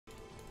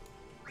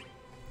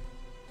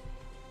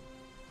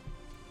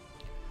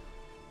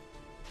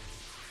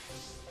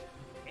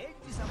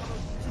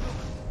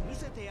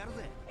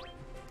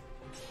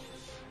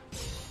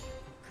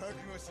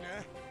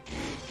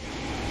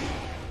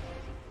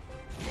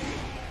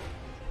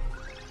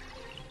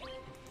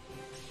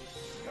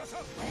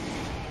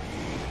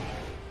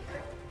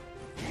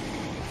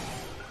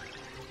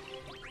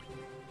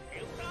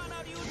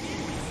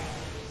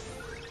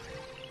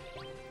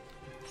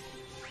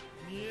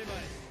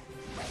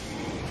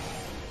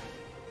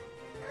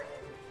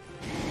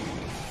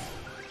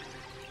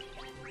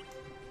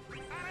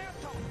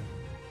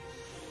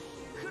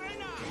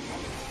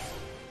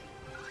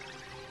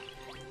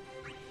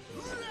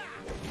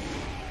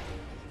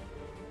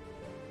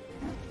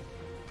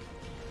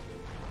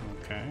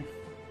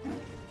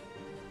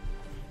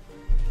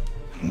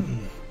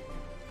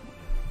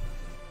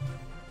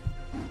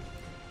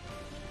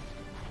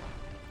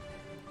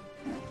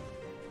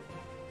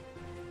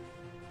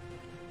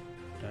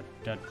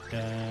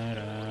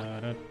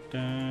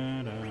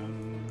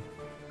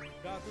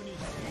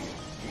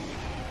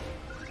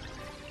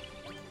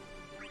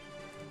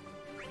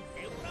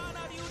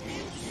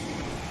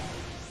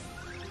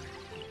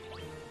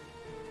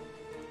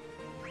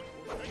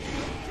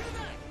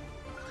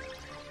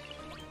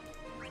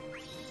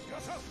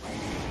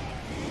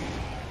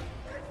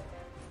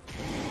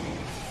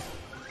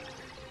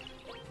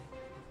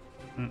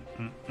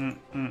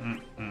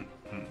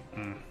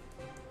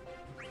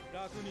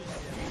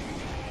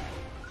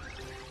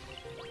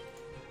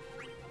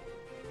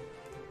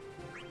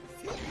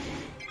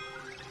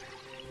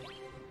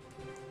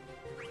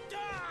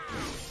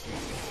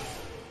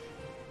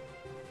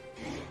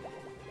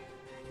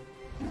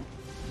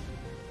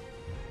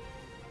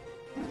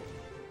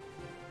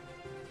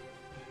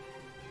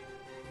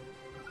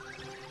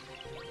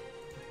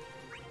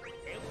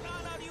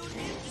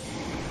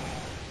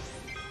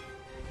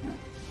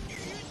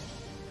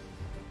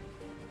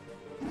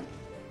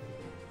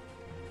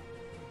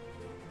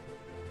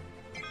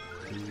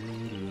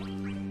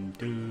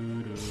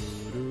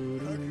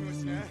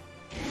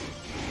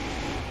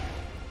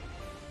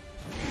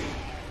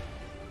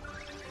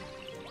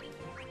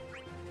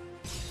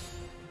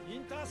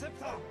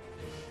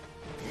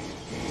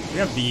We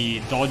have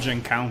the dodge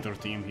and counter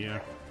team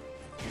here.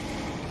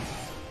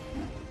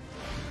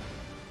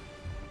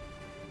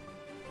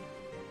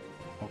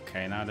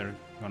 Okay, now they're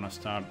gonna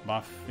start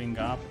buffing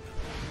up.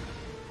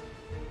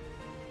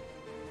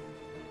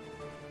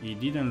 He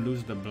didn't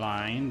lose the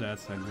blind,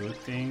 that's a good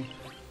thing.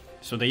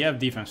 So they have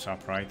defense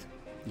up, right?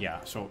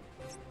 Yeah, so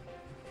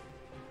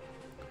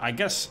I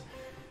guess,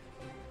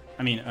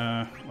 I mean,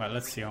 well,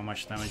 let's see how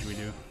much damage we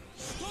do.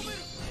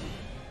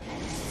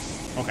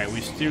 Okay,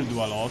 we still do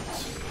a lot.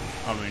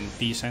 I mean,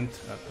 decent,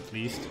 at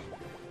least.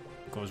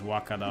 Because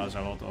Wakka does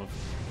a lot of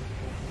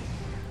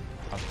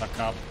attack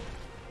up.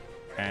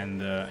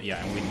 And,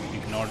 yeah, and we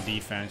ignore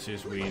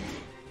defenses with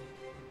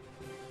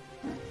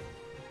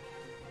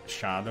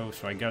Shadow.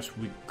 So I guess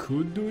we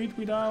could do it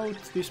without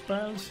these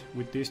spells,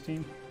 with this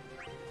team.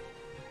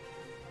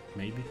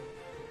 Maybe.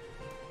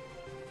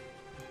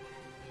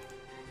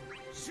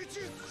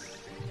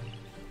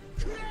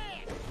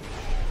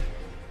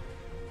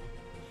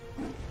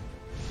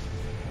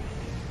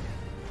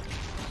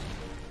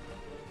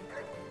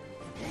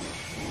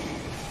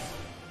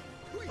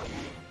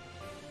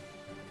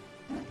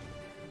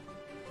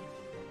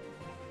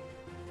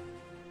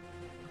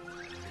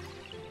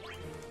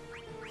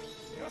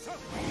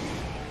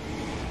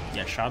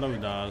 Yeah, Shadow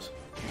does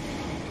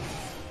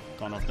a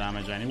ton of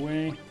damage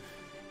anyway.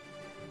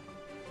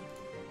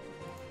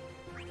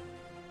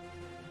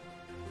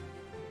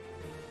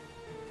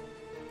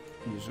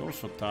 He's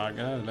also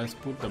targeted. Let's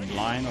put the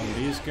blind on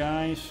this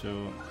guy,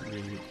 so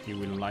he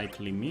will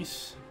likely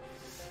miss.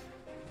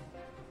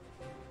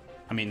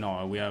 I mean,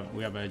 no, we have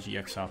a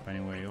GX up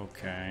anyway.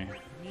 Okay.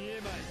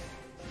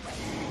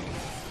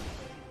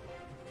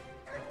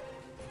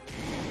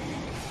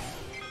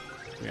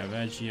 We have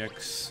a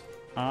GX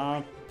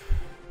up.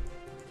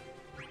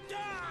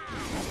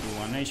 Let's do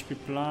 1 HP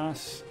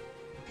plus.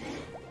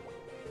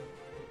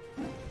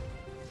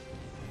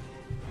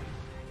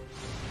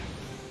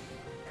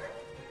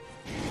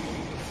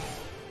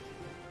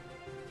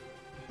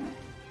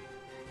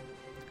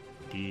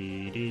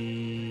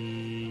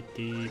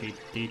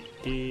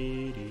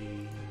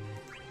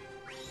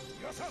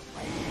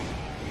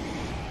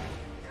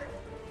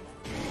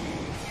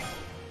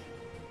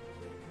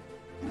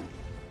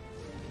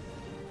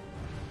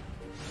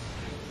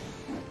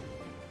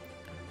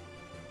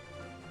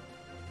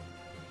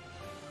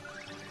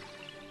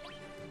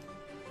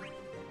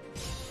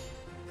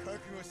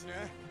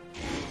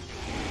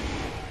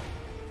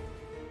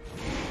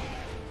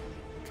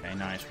 Okay,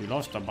 nice. We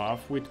lost a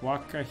buff with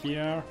Wakka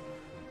here.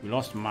 We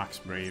lost Max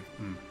Brave.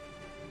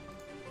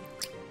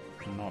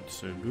 Not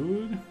so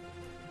good.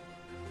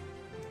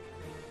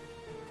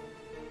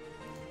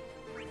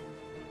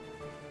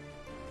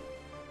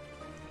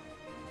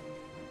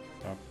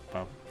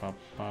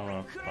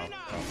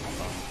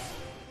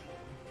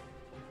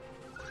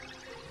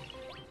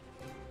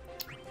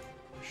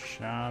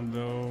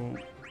 Shadow.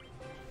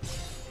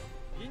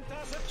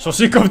 So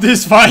sick of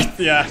this fight,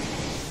 yeah.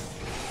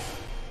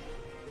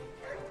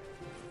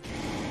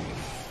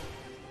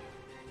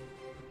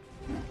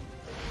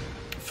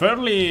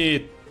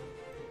 Fairly.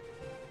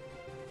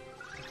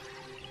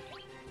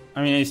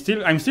 I mean,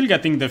 I'm still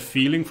getting the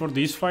feeling for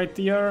this fight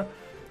here.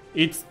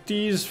 It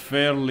is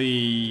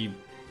fairly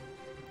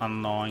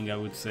annoying, I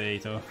would say,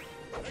 though.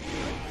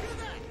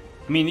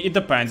 I mean, it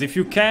depends. If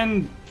you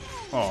can...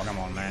 Oh, come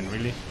on, man,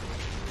 really?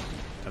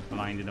 That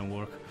blind didn't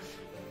work.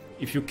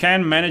 If you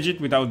can manage it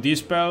without these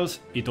spells,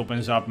 it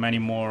opens up many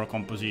more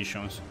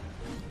compositions.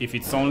 If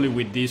it's only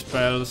with these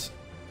spells,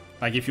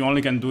 like if you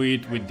only can do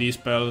it with these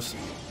spells,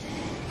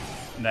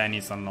 then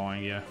it's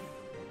annoying, yeah.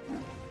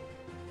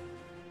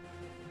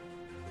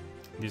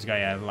 This guy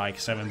has like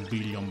 7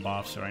 billion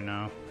buffs right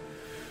now.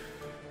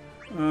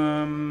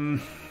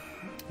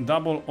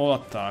 Double all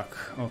attack,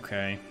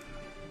 okay.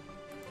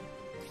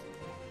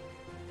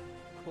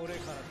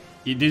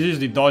 This is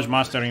the Dodge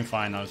Master in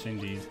finals,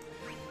 indeed.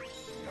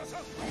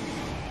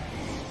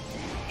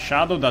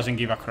 Shadow doesn't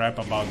give a crap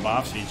about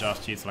buffs, he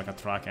just hits like a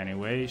truck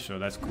anyway, so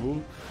that's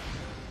cool.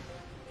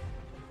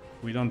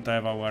 We don't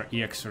have our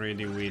EX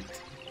ready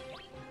with...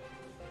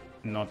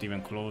 Not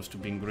even close to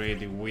being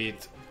ready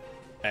with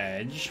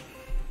Edge.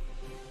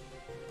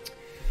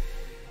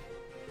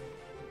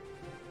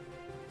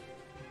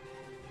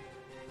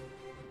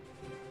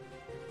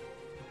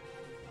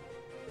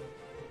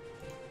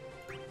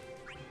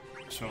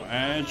 So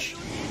Edge,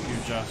 you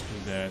just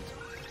do that.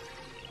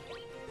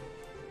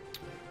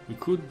 We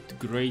could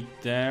Great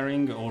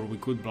Daring, or we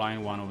could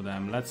blind one of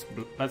them.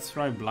 Let's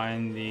try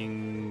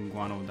blinding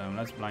one of them.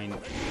 Let's blind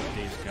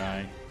this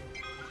guy.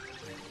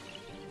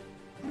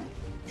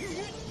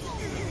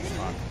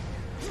 Fuck.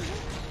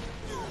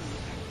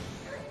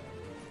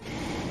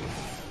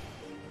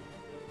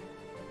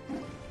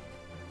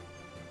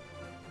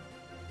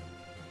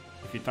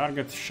 If he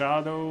targets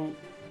Shadow,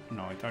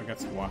 no, he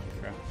targets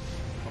Wakka.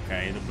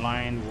 Okay, the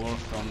blind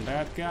worked on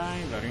that guy.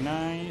 Very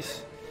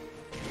nice.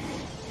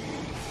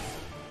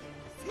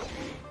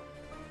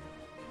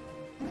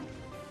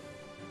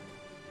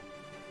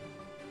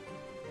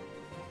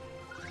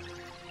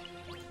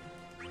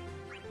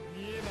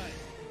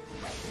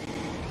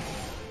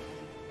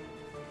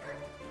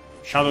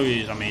 Shadow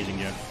is amazing,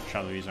 yeah.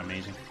 Shadow is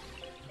amazing.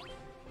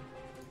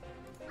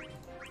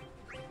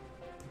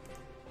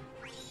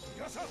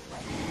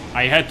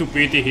 I had to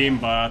pity him,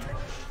 but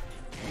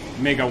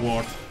mega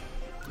worth.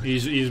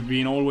 He's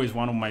been always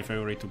one of my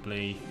favorite to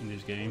play in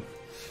this game.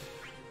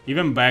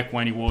 Even back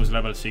when he was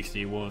level 60,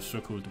 he was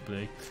so cool to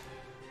play.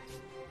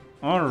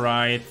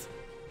 Alright,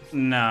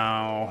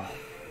 now...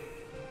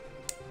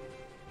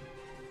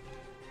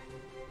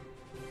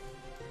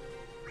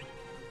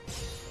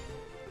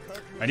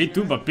 I did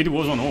too, but pity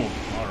was on ult.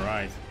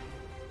 Alright.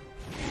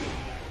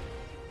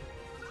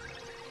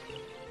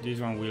 This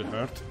one will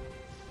hurt.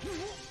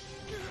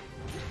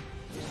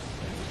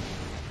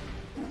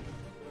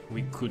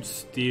 We could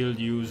still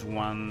use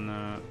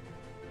one...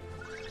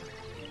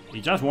 he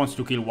just wants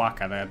to kill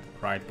Wakka, that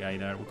right guy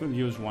there. We could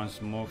use one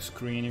smoke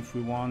screen if we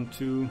want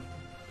to.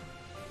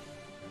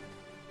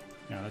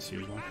 Yeah, let's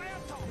use one.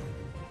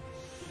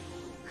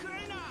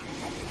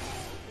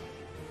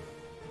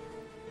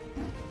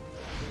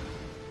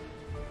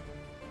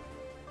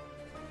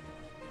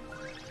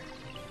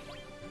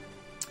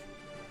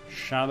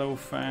 Shadow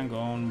Fang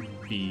on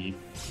B.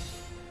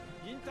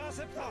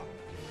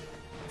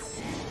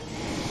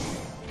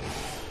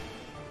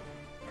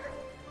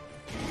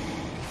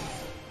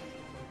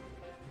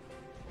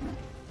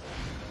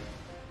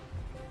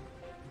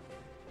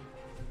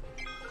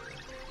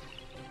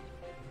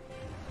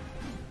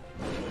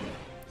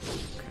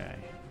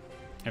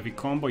 Heavy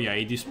combo, yeah,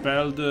 he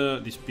dispelled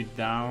the speed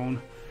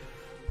down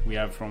we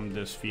have from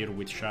the sphere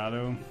with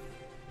Shadow.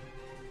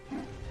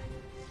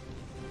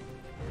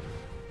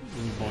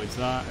 Boys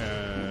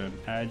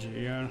Edge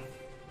here.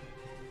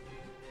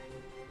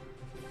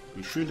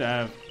 We should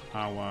have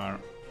our...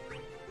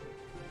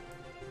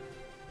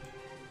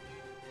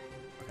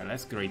 Okay,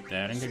 let's Great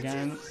Daring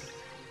again.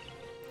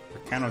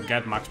 I cannot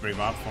get Max Brave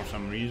up for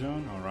some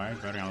reason. Alright,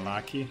 very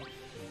unlucky.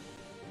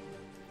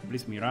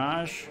 Blitz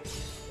Mirage.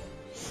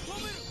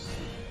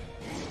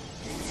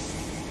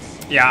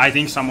 Yeah, I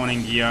think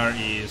summoning gear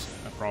is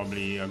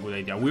probably a good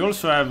idea. We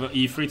also have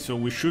Ifrit, so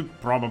we should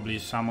probably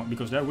summon,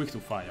 because they're weak to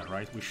fire,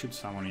 right? We should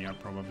summon here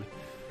probably.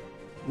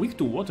 Weak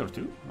to water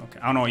too? Okay.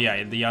 Oh no,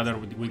 yeah, the other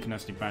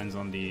weakness depends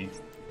on the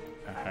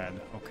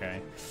head.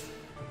 Okay.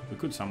 We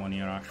could summon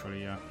here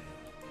actually, yeah.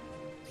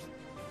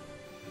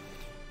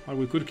 Or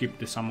we could keep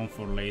the summon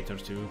for later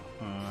too.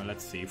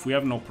 Let's see. If we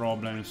have no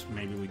problems,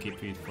 maybe we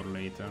keep it for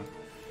later.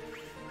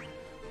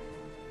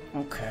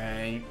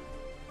 Okay.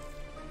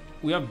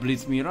 We have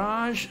Blitz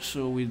Mirage,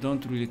 so we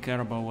don't really care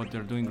about what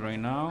they're doing right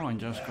now. I'm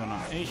just gonna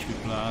HP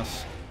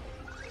plus.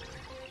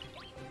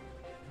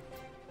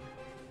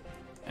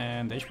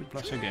 And HP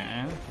plus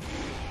again.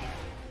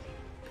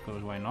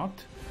 Because why not?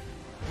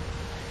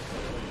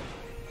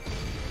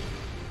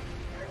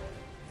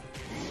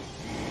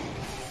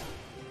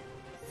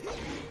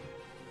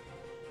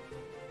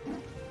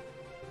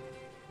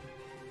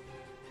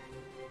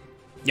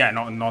 Yeah,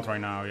 not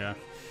right now, yeah.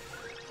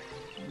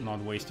 Not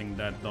wasting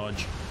that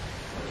dodge.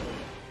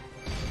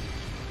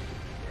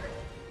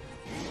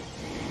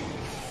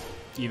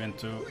 Even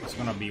though it's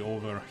gonna be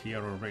over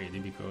here already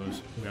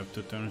because we have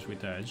 2 turns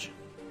with Edge.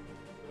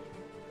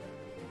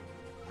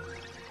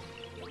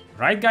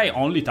 Right guy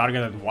only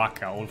targeted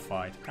Wakka all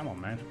fight. Come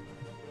on, man.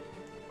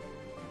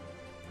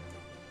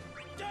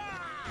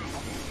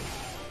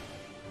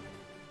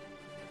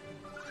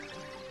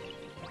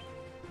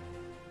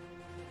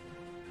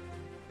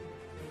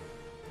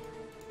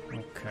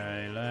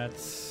 Okay,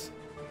 let's...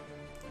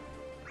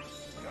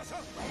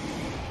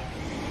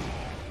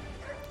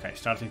 Okay,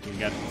 starting to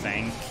get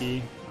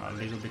tanky, a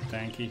little bit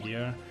tanky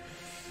here.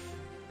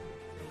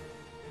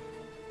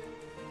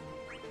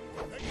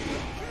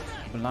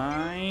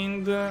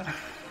 Blind.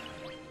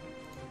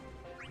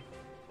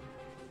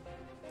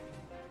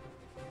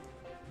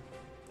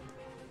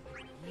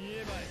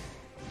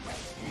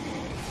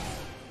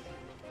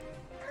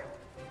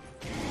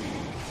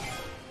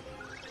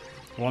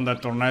 want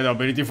that tornado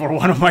ability for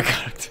one of my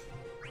cards.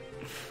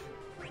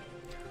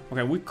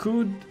 Okay, we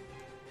could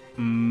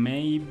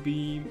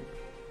maybe...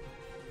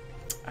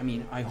 I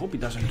mean, I hope it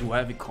doesn't do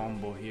heavy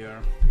combo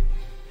here.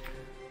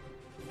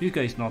 This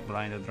guy is not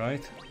blinded,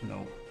 right?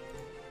 No.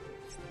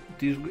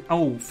 This...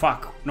 Oh,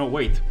 fuck. No,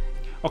 wait.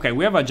 Okay,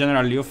 we have a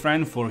General Leo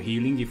friend for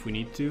healing if we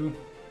need to.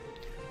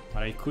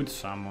 But I could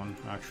summon,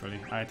 actually.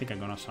 I think I'm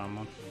gonna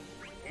summon.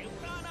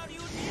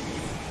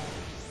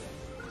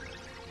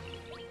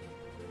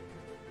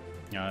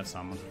 Yeah, let's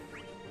summon.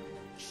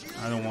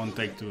 I don't want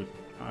to take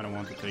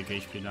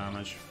HP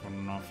damage for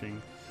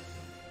nothing.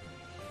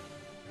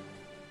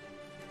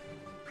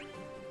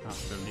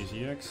 After this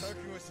EX.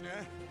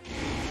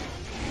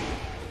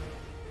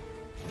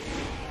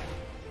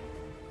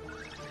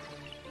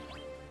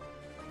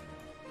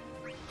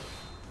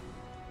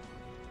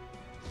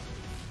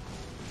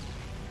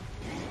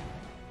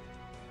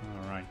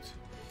 Alright.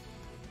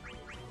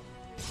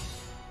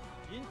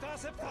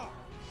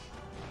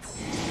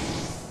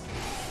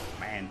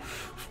 Man.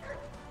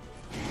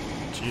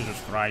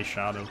 Jesus Christ,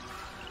 Shadow.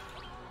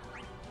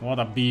 What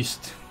a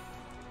beast.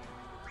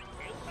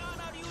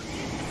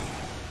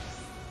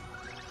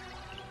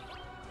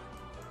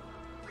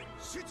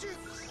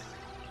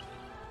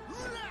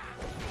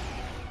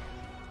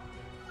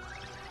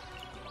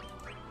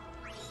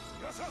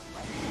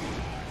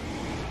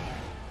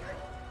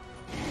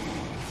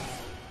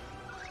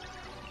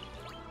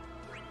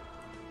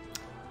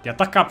 The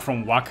attack up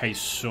from Wakka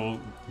is so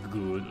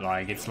good,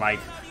 like it's like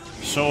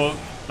so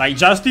like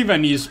just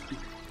even his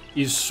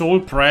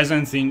sole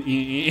presence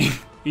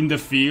in the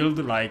field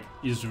like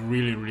is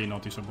really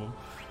noticeable.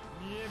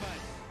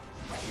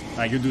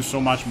 Like you do so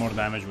much more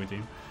damage with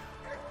him.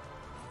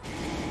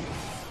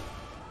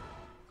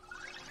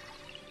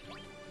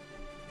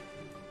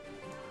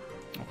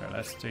 Okay,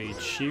 let's stay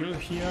chill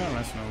here.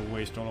 Let's not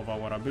waste all of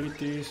our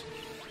abilities.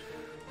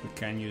 We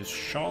can use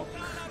shock.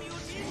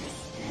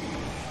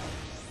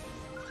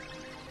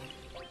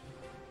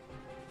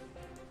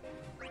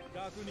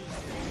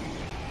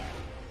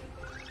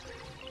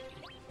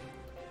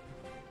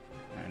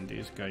 And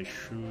this guy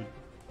should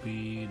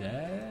be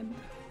dead.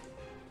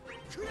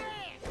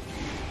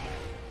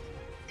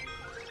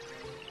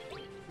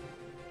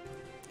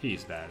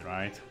 He's dead,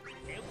 right?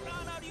 Okay,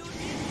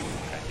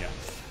 yeah.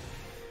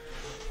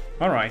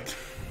 Alright.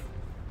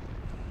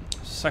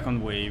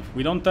 Second wave.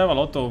 We don't have a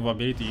lot of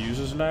ability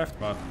users left,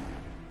 but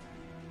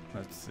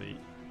let's see.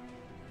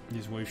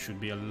 This wave should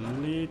be a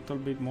little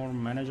bit more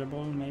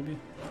manageable, maybe.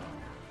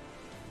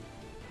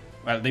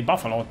 Well, they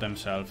buff a lot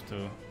themselves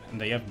too,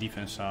 and they have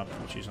defense up,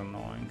 which is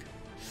annoying.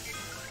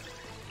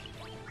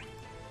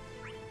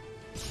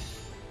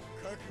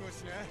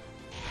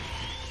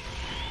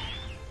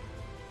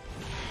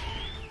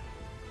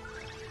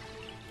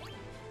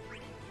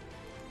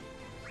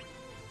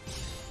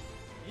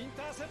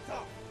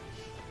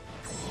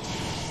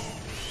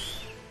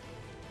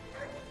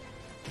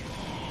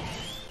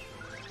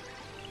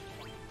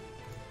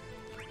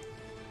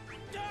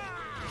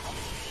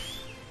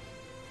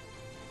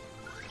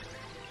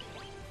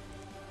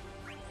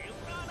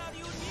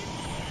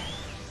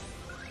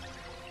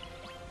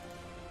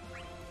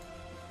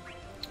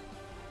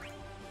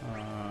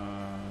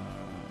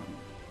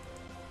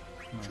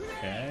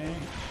 Okay,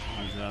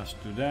 I'll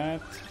just do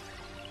that.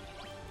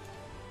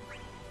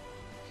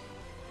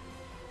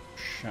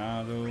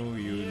 Shadow,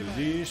 you do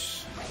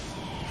this.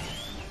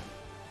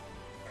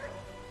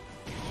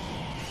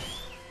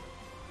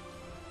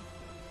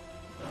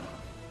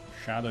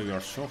 Shadow,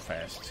 you're so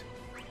fast.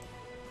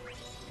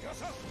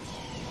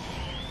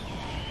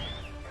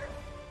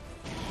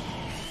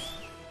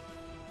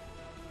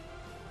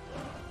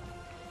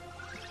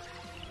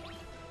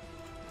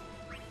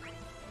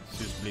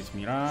 This is Blitz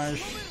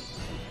Mirage.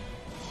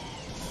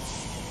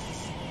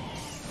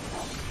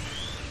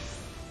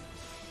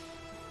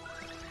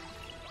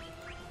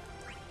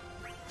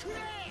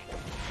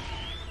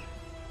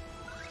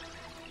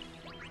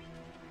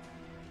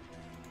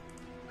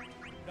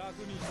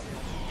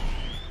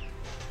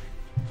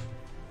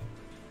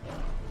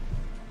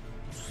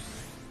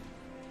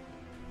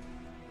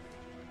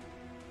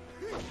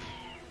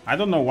 I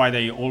don't know why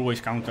they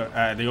always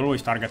they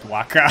always target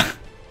Wakka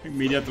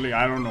immediately.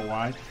 I don't know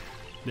why.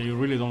 They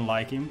really don't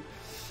like him.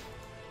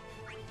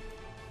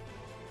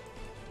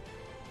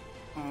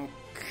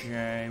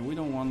 Okay, we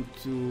don't want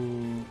to...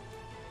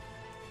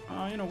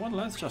 you know what,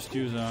 let's just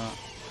use a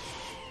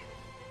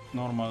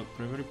normal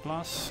Bravery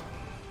Plus.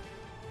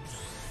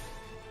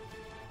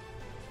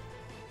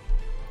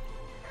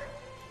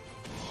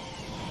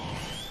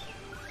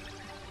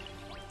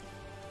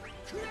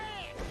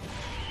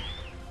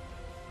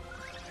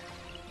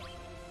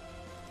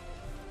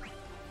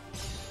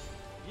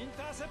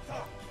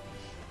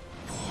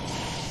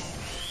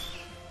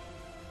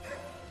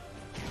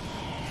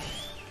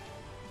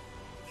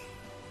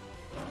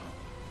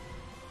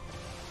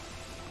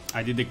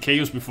 I did the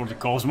Chaos before the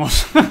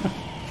Cosmos.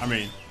 I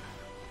mean,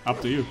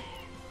 up to you.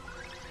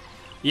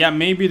 Yeah,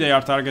 maybe they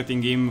are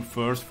targeting him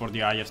first for the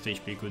highest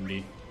HP, could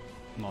be.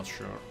 Not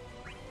sure.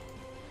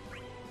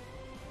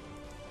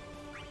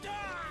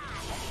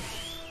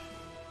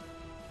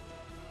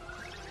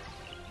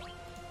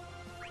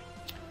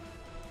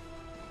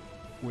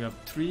 We have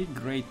 3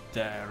 Great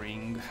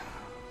Daring.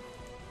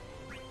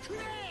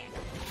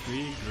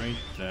 3 Great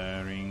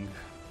Daring.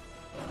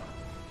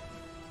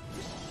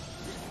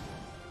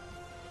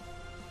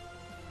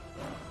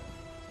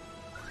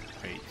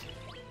 Wait.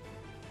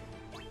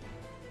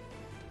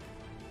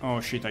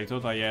 Oh shit, I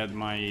thought I had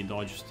my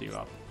dodge still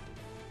up.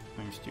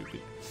 I'm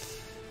stupid.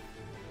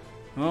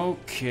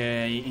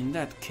 Okay, in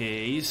that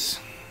case...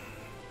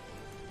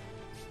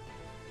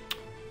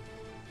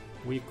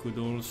 we could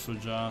also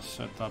just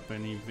set up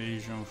an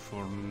evasion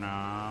for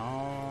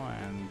now,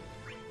 and...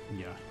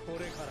 yeah,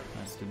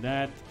 let's do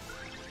that.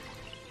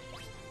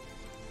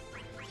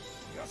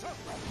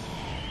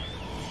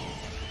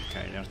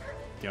 Okay,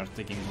 they are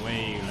taking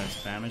way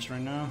less damage right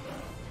now.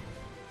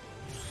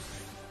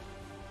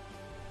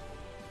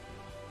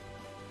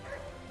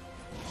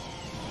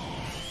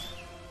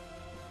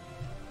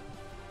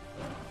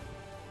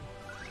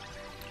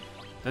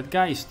 That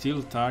guy is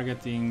still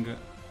targeting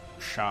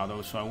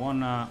Shadow, so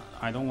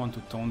I don't want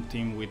to taunt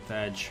him with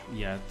Edge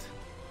yet.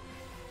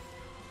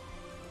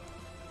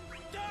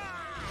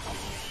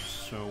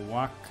 So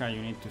Wakka,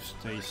 you need to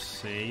stay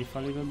safe a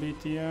little bit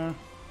here.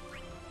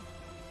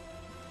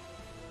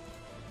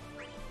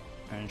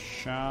 And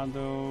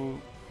Shadow...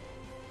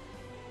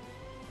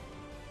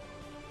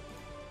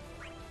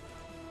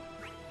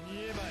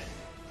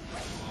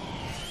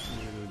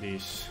 we'll do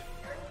this.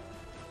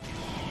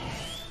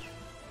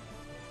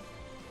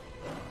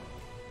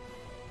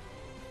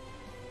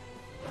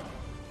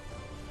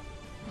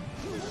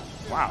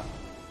 Wow.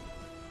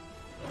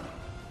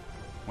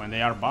 When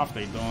they are buffed,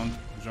 they don't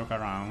joke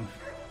around.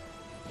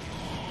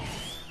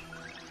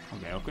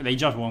 Okay, okay, they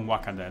just want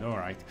Wakka dead,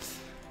 alright.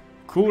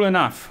 Cool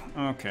enough,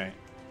 okay.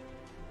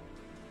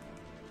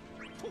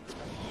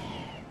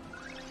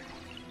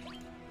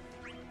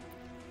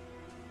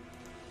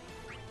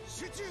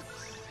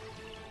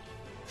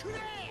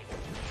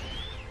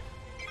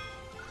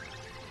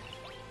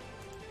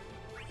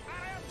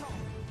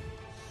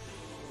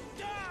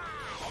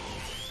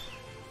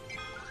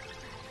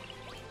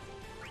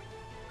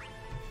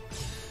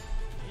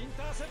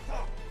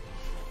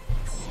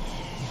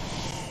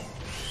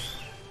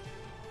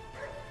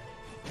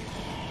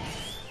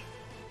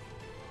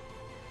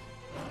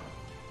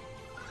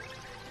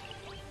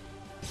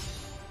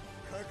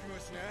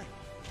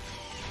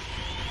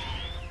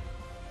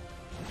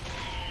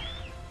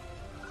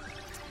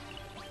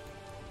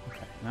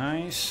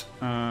 Nice.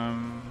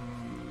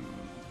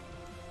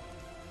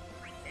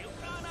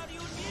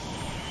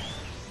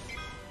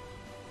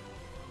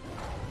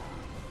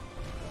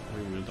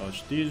 We will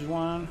dodge this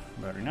one.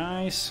 Very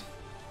nice.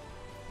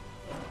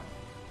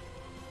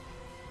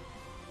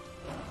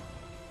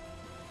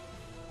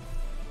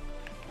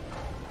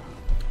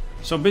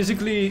 So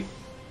basically,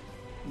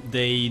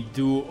 they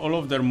do all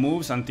of their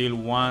moves until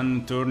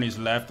one turn is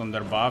left on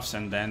their buffs,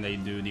 and then they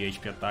do the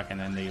HP attack, and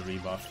then they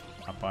rebuff,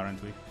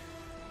 apparently.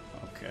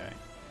 Okay.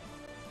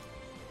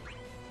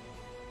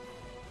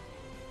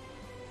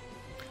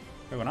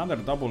 We have another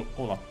double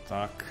all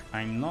attack.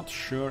 I'm not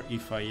sure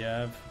if I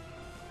have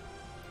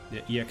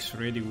the EX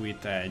ready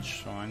with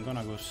Edge, so I'm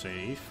gonna go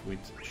safe with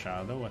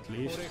Shadow at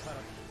least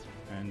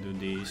and do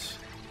this.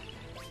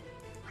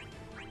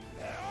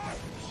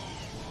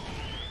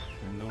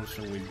 And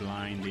also we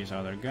blind this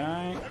other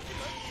guy.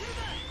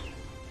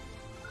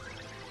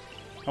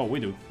 Oh, we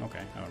do.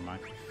 Okay, never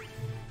mind.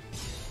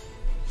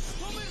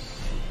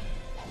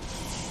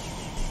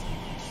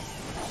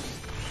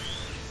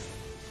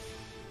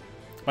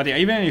 But yeah,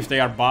 even if they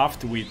are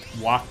buffed with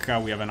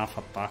Wakka, we have enough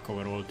attack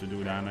overall to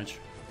do damage.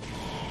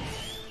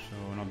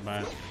 So, not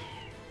bad.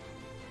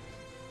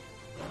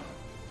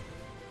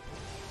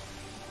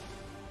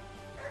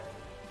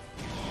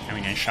 I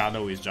mean, and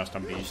Shadow is just a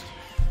beast.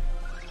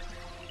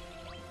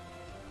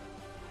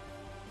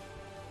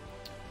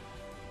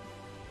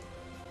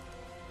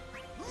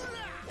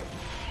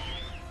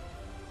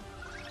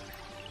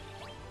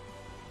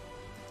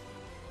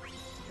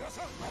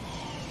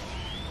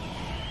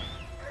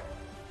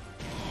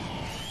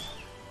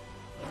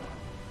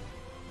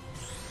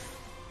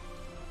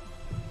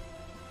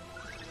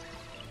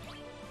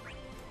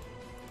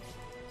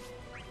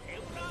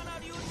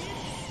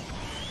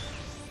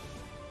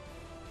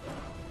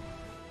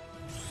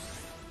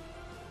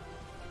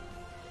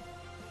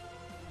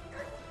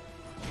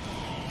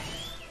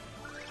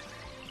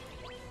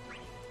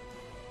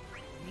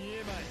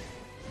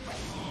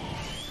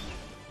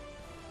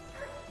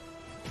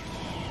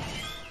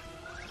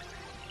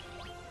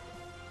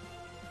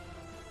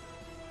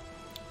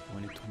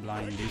 We need to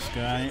blind this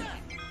guy.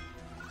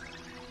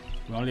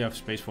 We only have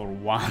space for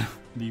one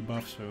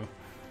debuff, so...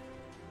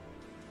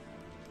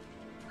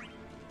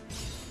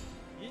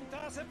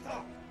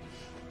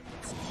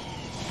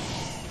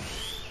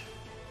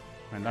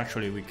 And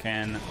actually we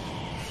can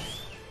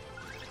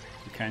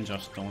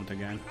just taunt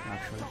again,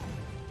 actually.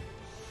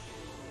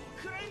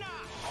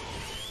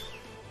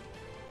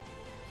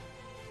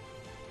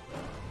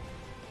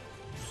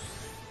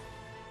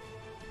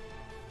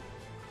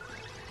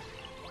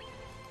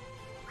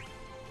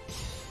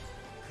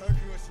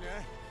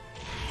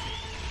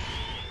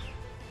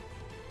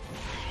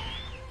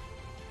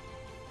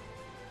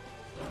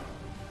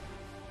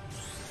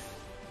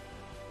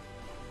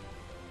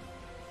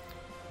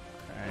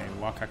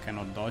 Wakka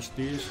cannot dodge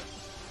this.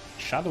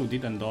 Shadow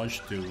didn't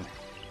dodge too.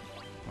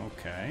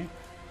 Okay.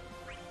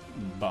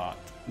 But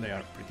they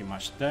are pretty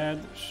much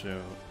dead,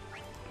 so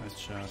let's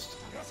just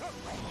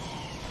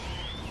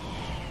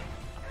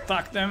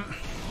attack them.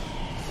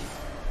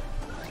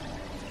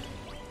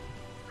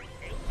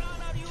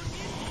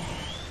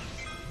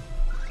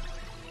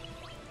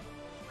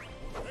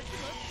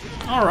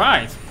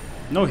 Alright.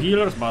 No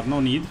healers, but no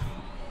need.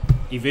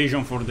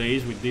 Evasion for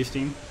days with this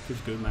team.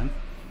 Feels good, man.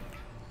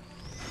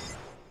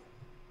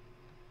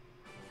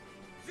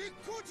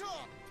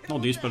 No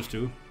dispels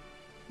too.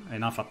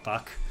 Enough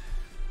attack.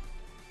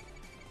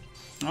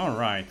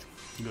 Alright,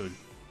 good.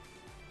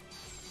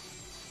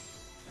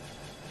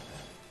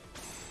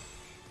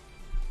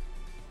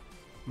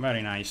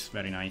 Very nice,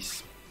 very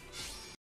nice.